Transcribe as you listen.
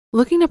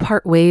Looking to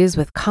part ways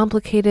with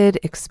complicated,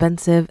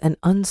 expensive, and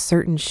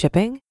uncertain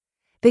shipping?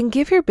 Then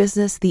give your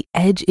business the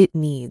edge it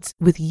needs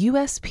with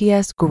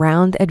USPS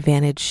Ground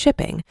Advantage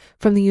shipping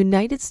from the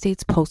United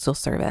States Postal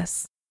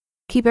Service.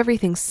 Keep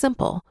everything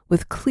simple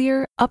with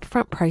clear,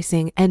 upfront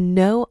pricing and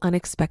no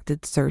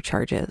unexpected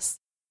surcharges.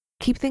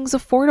 Keep things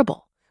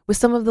affordable with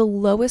some of the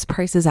lowest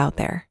prices out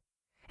there.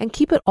 And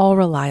keep it all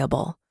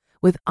reliable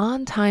with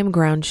on-time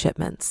ground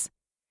shipments.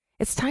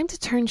 It's time to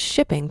turn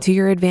shipping to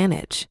your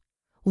advantage.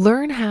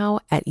 Learn how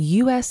at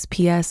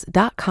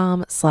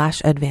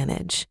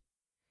USPS.com/advantage.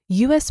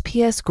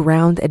 USPS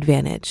Ground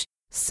Advantage.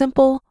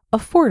 Simple,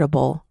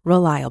 affordable,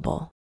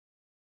 reliable.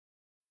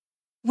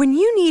 When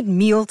you need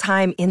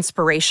mealtime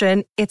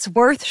inspiration, it's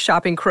worth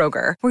shopping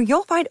Kroger, where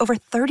you'll find over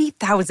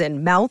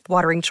 30,000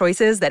 mouth-watering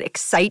choices that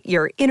excite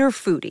your inner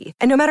foodie.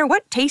 And no matter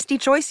what tasty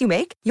choice you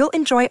make, you'll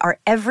enjoy our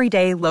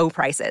everyday low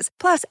prices,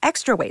 plus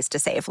extra ways to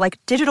save, like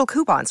digital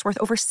coupons worth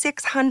over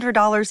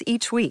 $600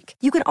 each week.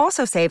 You can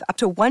also save up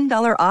to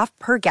 $1 off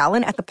per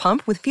gallon at the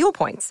pump with fuel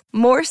points.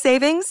 More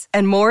savings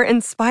and more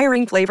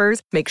inspiring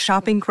flavors make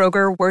shopping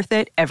Kroger worth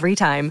it every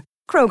time.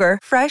 Kroger,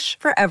 fresh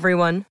for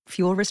everyone.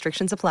 Fuel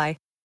restrictions apply.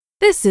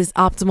 This is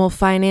Optimal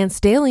Finance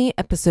Daily,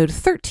 episode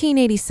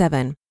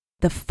 1387,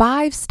 the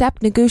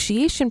 5-step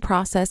negotiation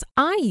process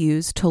I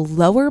use to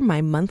lower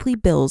my monthly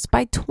bills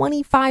by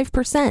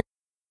 25%,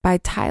 by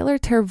Tyler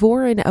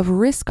Tervoren of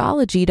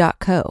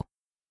Riskology.co.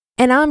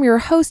 And I'm your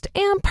host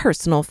and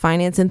personal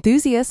finance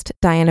enthusiast,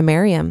 Diana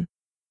Merriam.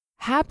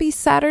 Happy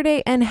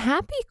Saturday and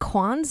happy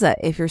Kwanzaa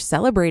if you're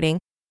celebrating.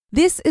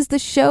 This is the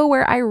show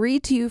where I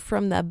read to you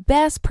from the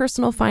best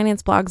personal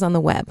finance blogs on the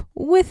web,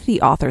 with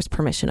the author's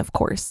permission, of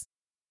course.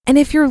 And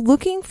if you're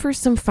looking for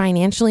some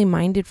financially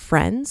minded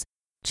friends,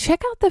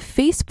 check out the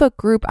Facebook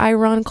group I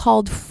run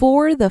called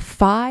For the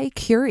Fi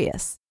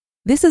Curious.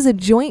 This is a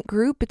joint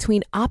group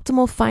between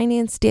Optimal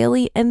Finance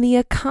Daily and the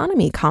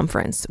Economy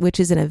Conference, which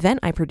is an event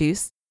I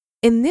produce.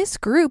 In this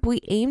group, we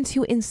aim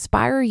to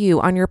inspire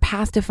you on your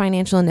path to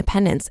financial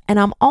independence, and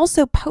I'm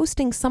also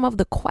posting some of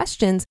the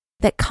questions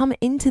that come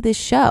into this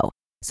show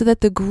so that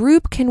the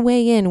group can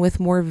weigh in with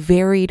more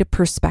varied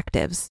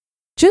perspectives.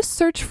 Just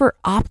search for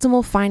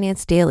Optimal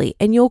Finance Daily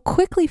and you'll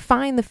quickly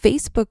find the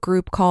Facebook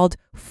group called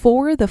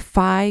For the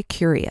Fi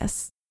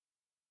Curious.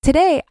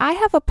 Today, I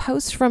have a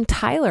post from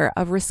Tyler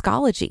of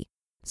Riskology.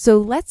 So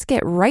let's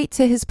get right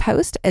to his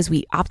post as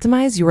we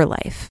optimize your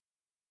life.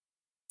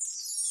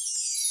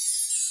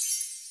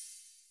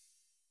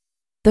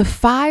 The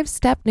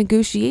 5-step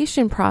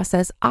negotiation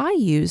process I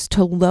use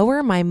to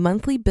lower my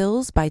monthly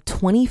bills by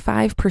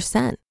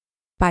 25%,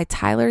 by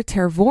Tyler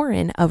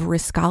Tervoren of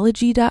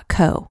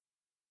Riskology.co.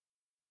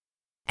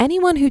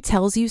 Anyone who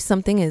tells you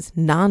something is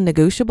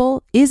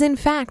non-negotiable is in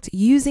fact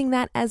using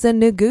that as a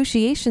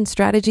negotiation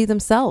strategy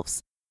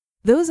themselves.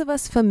 Those of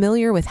us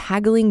familiar with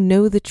haggling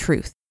know the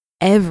truth.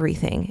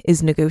 Everything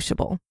is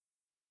negotiable.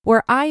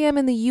 Where I am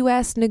in the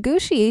US,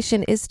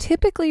 negotiation is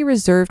typically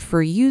reserved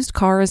for used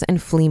cars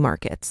and flea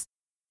markets.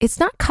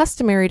 It's not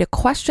customary to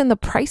question the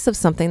price of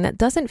something that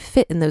doesn't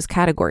fit in those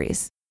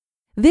categories.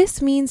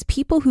 This means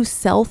people who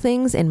sell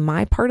things in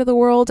my part of the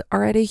world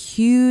are at a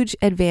huge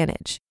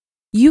advantage.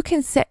 You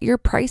can set your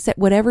price at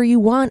whatever you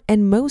want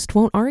and most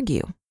won't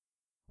argue.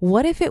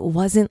 What if it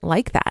wasn't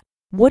like that?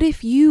 What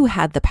if you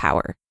had the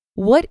power?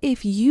 What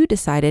if you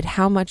decided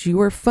how much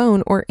your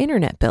phone or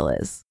internet bill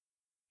is?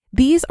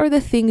 These are the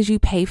things you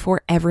pay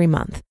for every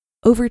month.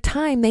 Over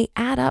time, they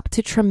add up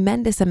to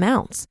tremendous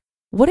amounts.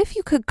 What if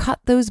you could cut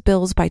those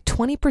bills by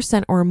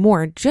 20% or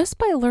more just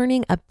by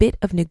learning a bit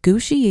of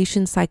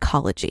negotiation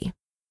psychology?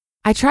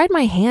 I tried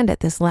my hand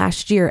at this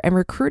last year and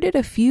recruited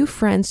a few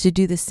friends to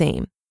do the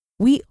same.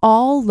 We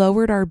all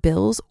lowered our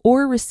bills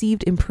or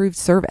received improved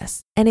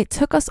service, and it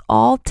took us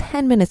all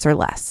 10 minutes or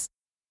less.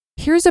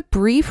 Here's a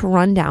brief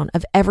rundown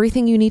of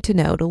everything you need to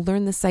know to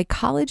learn the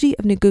psychology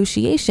of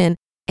negotiation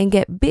and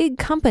get big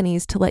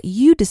companies to let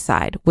you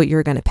decide what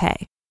you're going to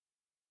pay.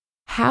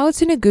 How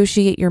to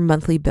negotiate your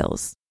monthly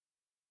bills.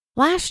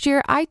 Last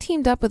year, I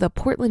teamed up with a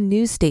Portland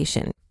news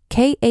station,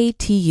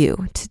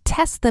 KATU, to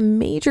test the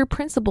major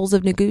principles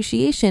of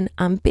negotiation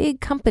on big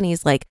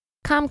companies like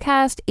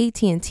Comcast,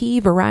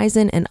 AT&T,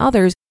 Verizon, and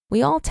others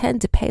we all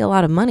tend to pay a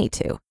lot of money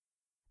to.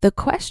 The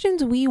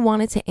questions we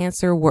wanted to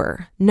answer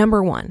were,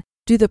 number 1,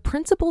 do the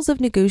principles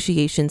of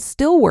negotiation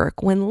still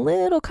work when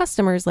little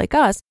customers like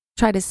us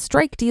try to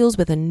strike deals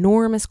with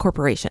enormous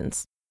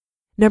corporations?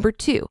 Number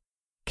 2,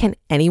 can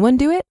anyone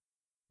do it?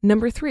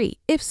 Number 3,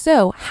 if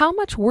so, how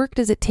much work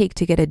does it take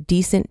to get a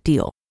decent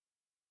deal?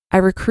 I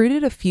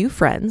recruited a few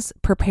friends,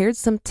 prepared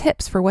some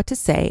tips for what to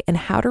say and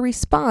how to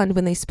respond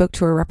when they spoke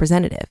to a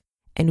representative,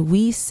 and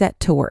we set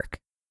to work.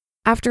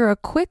 After a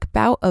quick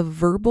bout of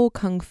verbal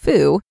kung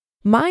fu,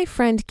 my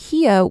friend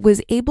Kia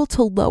was able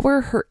to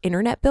lower her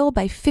internet bill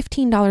by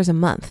 $15 a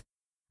month.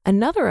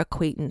 Another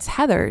acquaintance,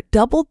 Heather,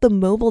 doubled the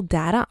mobile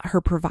data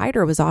her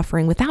provider was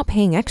offering without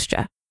paying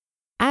extra.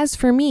 As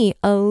for me,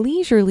 a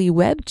leisurely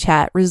web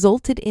chat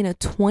resulted in a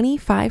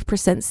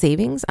 25%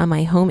 savings on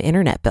my home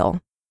internet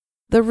bill.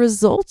 The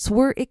results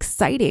were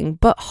exciting,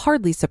 but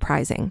hardly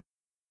surprising.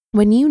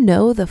 When you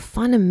know the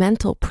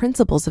fundamental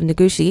principles of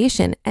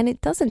negotiation, and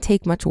it doesn't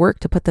take much work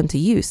to put them to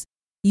use,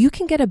 you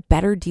can get a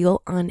better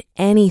deal on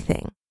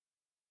anything.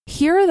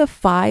 Here are the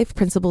 5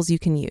 principles you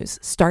can use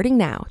starting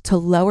now to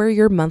lower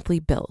your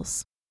monthly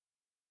bills.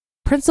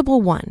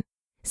 Principle 1,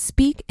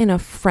 speak in a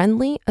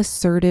friendly,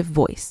 assertive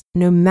voice,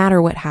 no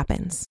matter what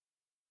happens.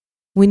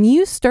 When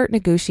you start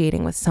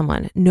negotiating with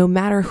someone, no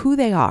matter who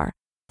they are,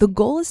 the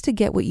goal is to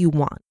get what you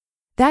want.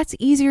 That's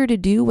easier to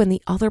do when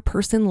the other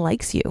person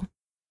likes you.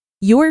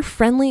 Your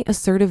friendly,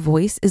 assertive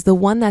voice is the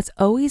one that's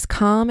always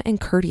calm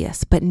and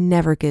courteous, but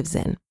never gives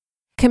in.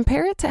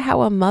 Compare it to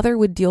how a mother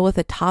would deal with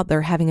a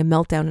toddler having a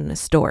meltdown in a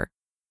store.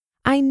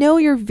 I know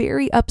you're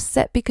very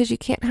upset because you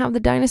can't have the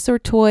dinosaur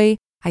toy.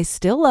 I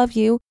still love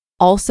you.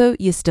 Also,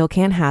 you still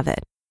can't have it.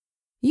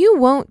 You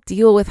won't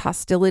deal with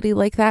hostility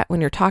like that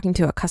when you're talking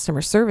to a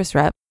customer service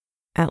rep.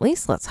 At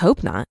least let's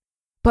hope not.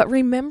 But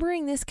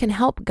remembering this can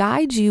help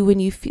guide you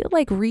when you feel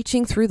like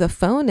reaching through the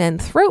phone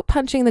and throat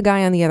punching the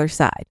guy on the other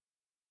side.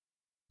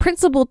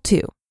 Principle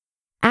 2,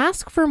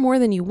 ask for more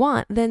than you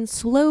want, then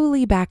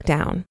slowly back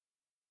down.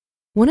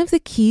 One of the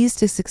keys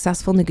to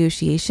successful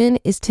negotiation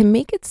is to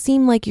make it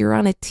seem like you're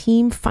on a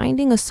team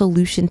finding a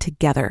solution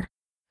together.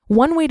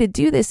 One way to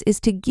do this is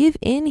to give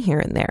in here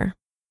and there.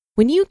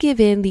 When you give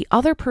in, the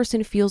other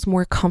person feels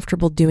more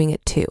comfortable doing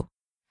it too.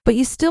 But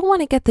you still want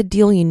to get the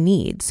deal you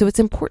need, so it's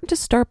important to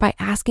start by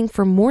asking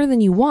for more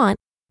than you want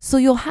so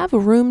you'll have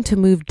room to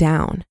move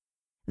down.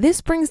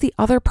 This brings the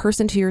other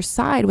person to your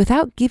side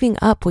without giving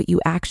up what you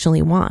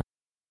actually want.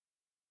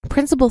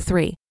 Principle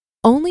 3,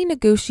 only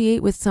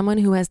negotiate with someone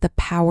who has the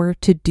power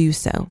to do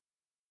so.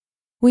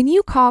 When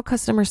you call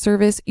customer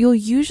service, you'll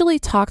usually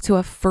talk to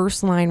a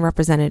first-line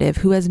representative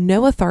who has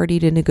no authority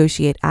to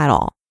negotiate at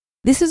all.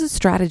 This is a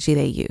strategy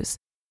they use.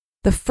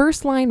 The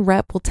first-line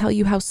rep will tell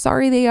you how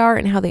sorry they are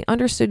and how they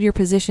understood your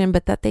position,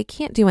 but that they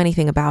can't do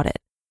anything about it.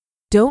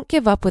 Don't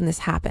give up when this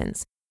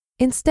happens.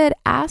 Instead,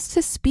 ask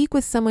to speak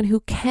with someone who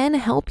can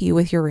help you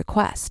with your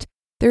request.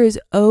 There is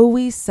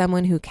always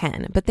someone who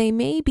can, but they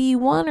may be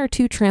 1 or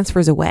 2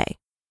 transfers away.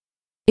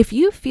 If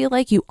you feel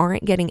like you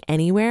aren't getting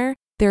anywhere,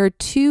 there are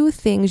 2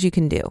 things you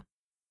can do.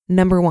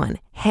 Number 1,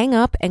 hang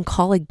up and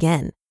call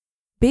again.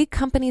 Big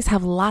companies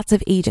have lots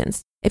of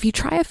agents. If you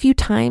try a few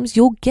times,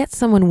 you'll get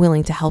someone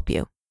willing to help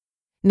you.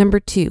 Number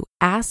 2,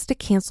 ask to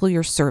cancel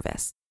your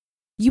service.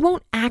 You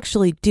won't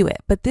actually do it,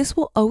 but this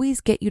will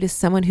always get you to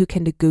someone who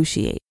can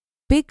negotiate.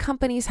 Big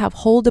companies have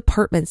whole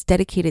departments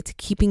dedicated to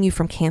keeping you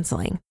from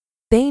canceling.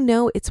 They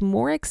know it's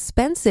more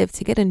expensive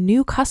to get a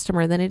new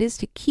customer than it is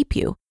to keep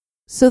you.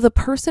 So the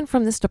person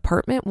from this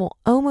department will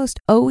almost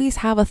always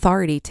have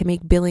authority to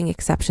make billing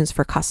exceptions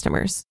for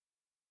customers.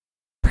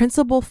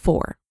 Principle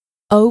 4,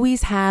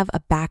 always have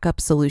a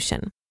backup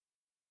solution.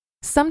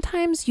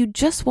 Sometimes you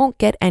just won't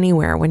get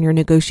anywhere when you're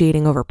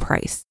negotiating over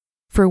price.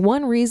 For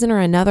one reason or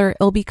another,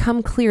 it'll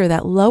become clear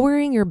that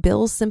lowering your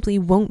bills simply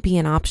won't be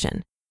an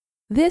option.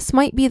 This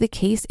might be the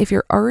case if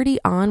you're already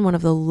on one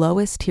of the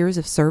lowest tiers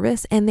of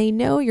service and they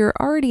know you're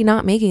already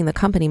not making the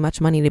company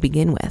much money to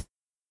begin with.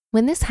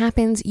 When this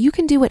happens, you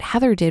can do what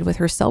Heather did with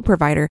her cell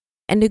provider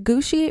and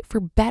negotiate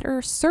for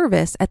better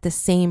service at the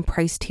same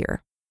price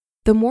tier.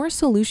 The more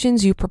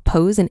solutions you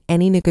propose in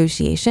any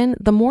negotiation,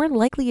 the more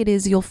likely it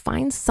is you'll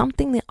find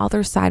something the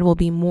other side will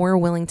be more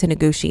willing to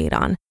negotiate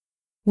on.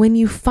 When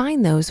you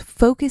find those,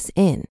 focus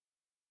in.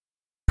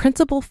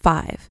 Principle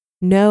 5,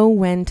 know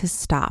when to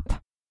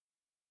stop.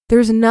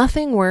 There's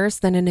nothing worse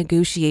than a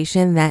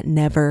negotiation that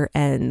never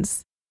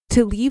ends.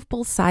 To leave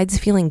both sides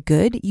feeling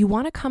good, you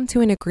want to come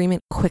to an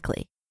agreement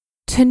quickly.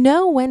 To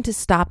know when to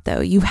stop,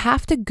 though, you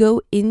have to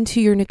go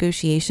into your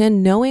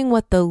negotiation knowing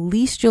what the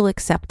least you'll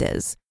accept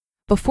is.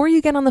 Before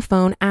you get on the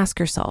phone, ask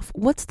yourself,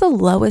 what's the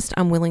lowest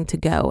I'm willing to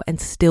go and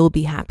still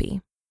be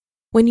happy?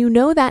 When you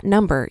know that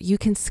number, you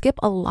can skip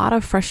a lot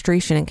of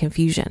frustration and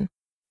confusion.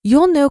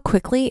 You'll know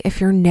quickly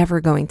if you're never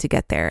going to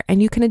get there,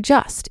 and you can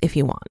adjust if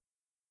you want.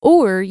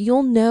 Or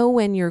you'll know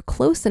when you're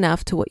close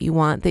enough to what you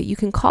want that you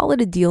can call it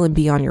a deal and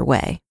be on your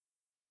way.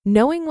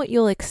 Knowing what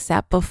you'll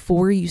accept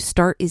before you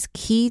start is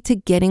key to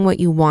getting what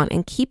you want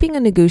and keeping a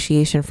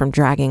negotiation from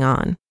dragging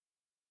on.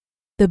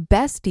 The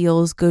best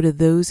deals go to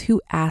those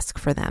who ask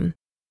for them.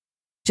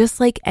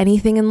 Just like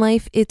anything in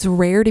life, it's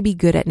rare to be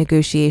good at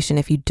negotiation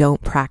if you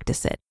don't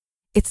practice it.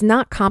 It's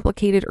not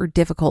complicated or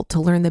difficult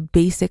to learn the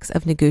basics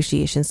of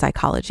negotiation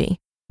psychology.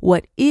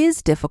 What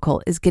is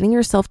difficult is getting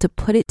yourself to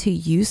put it to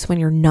use when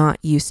you're not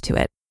used to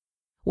it.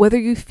 Whether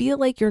you feel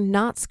like you're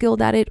not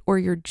skilled at it or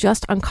you're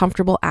just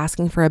uncomfortable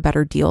asking for a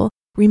better deal,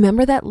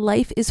 remember that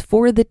life is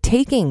for the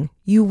taking.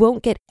 You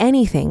won't get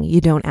anything you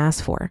don't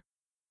ask for.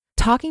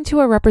 Talking to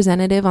a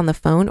representative on the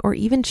phone or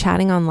even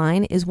chatting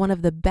online is one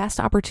of the best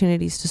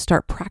opportunities to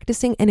start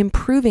practicing and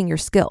improving your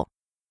skill.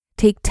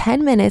 Take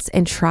 10 minutes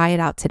and try it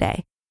out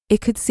today.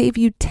 It could save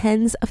you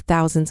tens of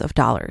thousands of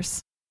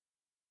dollars.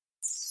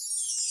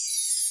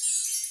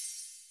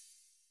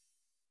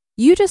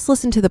 You just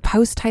listened to the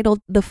post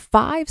titled The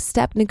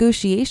 5-Step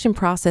Negotiation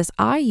Process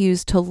I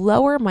Use to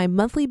Lower My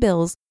Monthly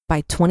Bills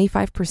by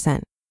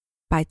 25%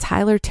 by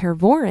Tyler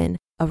Tervoren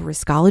of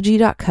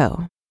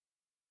Riskology.co.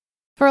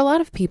 For a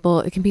lot of people,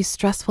 it can be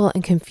stressful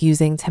and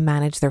confusing to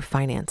manage their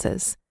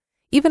finances.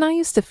 Even I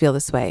used to feel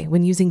this way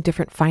when using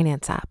different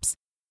finance apps.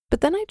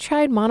 But then I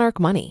tried Monarch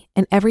Money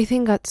and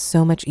everything got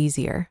so much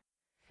easier.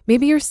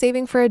 Maybe you're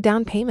saving for a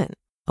down payment,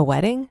 a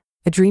wedding,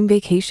 a dream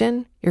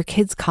vacation, your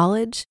kids'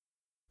 college.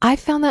 I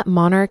found that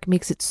Monarch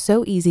makes it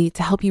so easy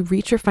to help you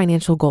reach your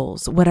financial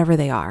goals, whatever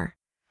they are.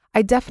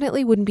 I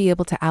definitely wouldn't be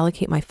able to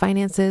allocate my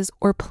finances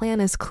or plan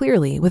as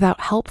clearly without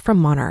help from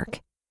Monarch.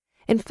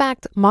 In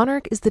fact,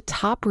 Monarch is the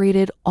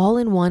top-rated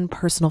all-in-one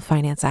personal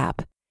finance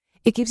app.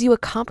 It gives you a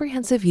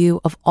comprehensive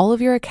view of all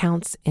of your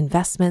accounts,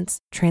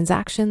 investments,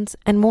 transactions,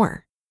 and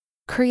more.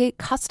 Create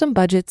custom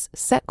budgets,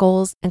 set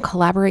goals, and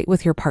collaborate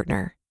with your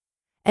partner.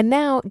 And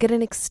now get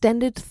an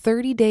extended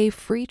 30-day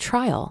free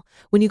trial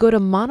when you go to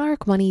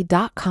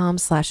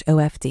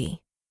monarchmoney.com/OFD.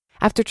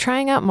 After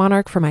trying out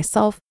Monarch for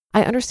myself,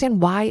 I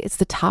understand why it's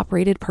the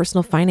top-rated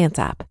personal finance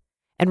app.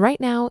 And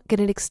right now, get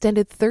an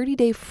extended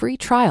 30-day free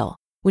trial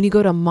when you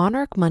go to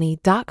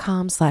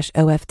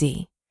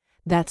monarchmoney.com/OFD.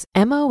 That's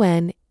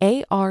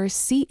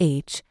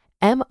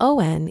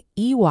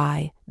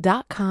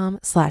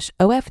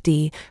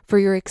monarchmoney.com/OFD for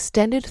your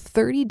extended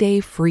 30-day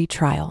free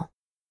trial.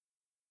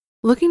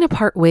 Looking to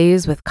part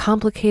ways with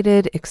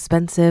complicated,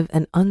 expensive,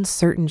 and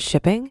uncertain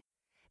shipping?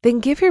 Then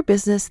give your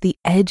business the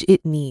edge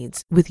it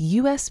needs with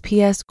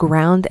USPS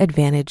Ground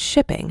Advantage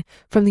shipping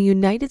from the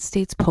United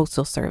States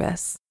Postal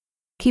Service.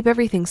 Keep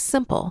everything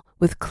simple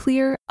with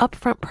clear,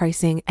 upfront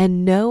pricing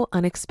and no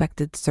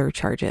unexpected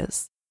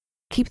surcharges.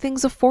 Keep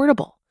things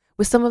affordable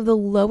with some of the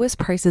lowest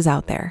prices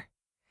out there.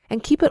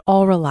 And keep it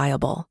all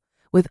reliable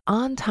with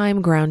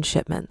on-time ground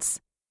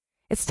shipments.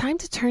 It's time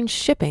to turn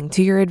shipping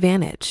to your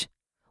advantage.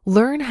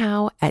 Learn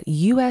how at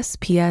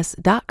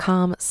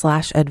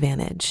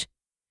USPS.com/advantage.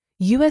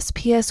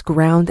 USPS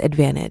Ground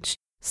Advantage.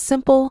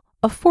 Simple,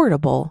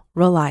 affordable,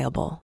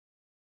 reliable.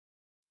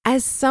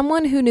 As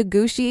someone who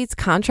negotiates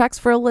contracts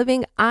for a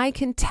living, I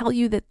can tell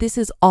you that this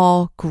is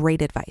all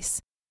great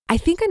advice. I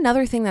think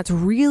another thing that's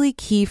really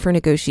key for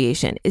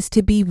negotiation is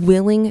to be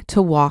willing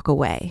to walk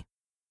away.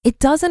 It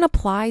doesn't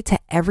apply to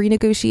every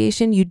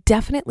negotiation. You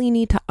definitely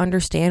need to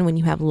understand when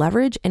you have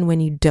leverage and when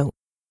you don't.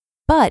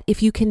 But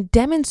if you can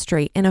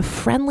demonstrate in a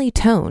friendly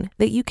tone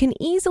that you can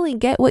easily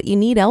get what you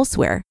need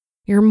elsewhere,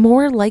 you're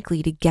more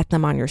likely to get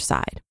them on your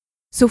side.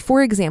 So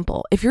for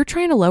example, if you're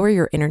trying to lower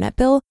your internet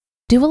bill,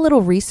 do a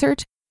little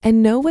research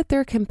and know what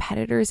their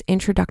competitor's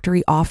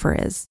introductory offer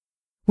is.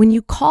 When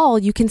you call,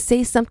 you can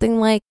say something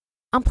like,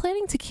 I'm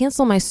planning to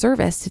cancel my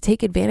service to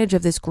take advantage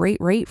of this great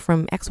rate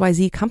from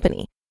XYZ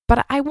company,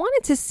 but I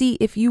wanted to see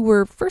if you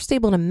were first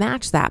able to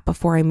match that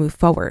before I move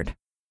forward.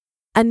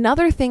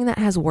 Another thing that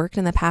has worked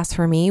in the past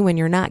for me when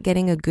you're not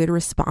getting a good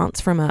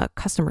response from a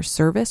customer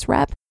service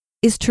rep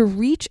is to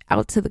reach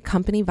out to the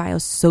company via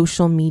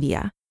social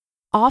media.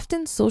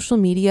 Often social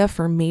media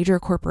for major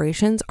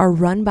corporations are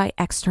run by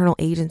external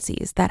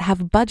agencies that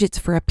have budgets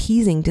for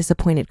appeasing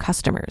disappointed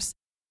customers.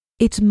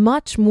 It's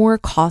much more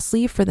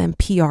costly for them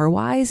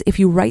PR-wise if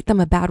you write them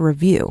a bad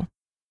review.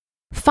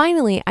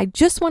 Finally, I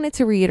just wanted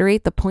to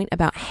reiterate the point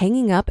about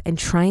hanging up and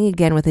trying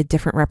again with a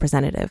different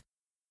representative.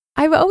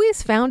 I've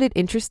always found it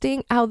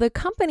interesting how the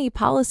company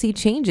policy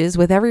changes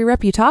with every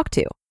rep you talk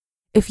to.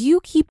 If you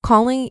keep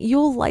calling,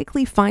 you'll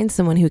likely find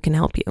someone who can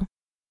help you.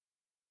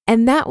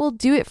 And that will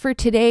do it for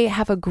today.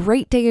 Have a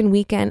great day and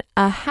weekend.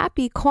 A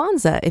happy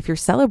Kwanzaa if you're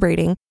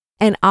celebrating.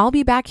 And I'll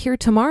be back here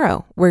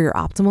tomorrow where your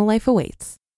optimal life awaits.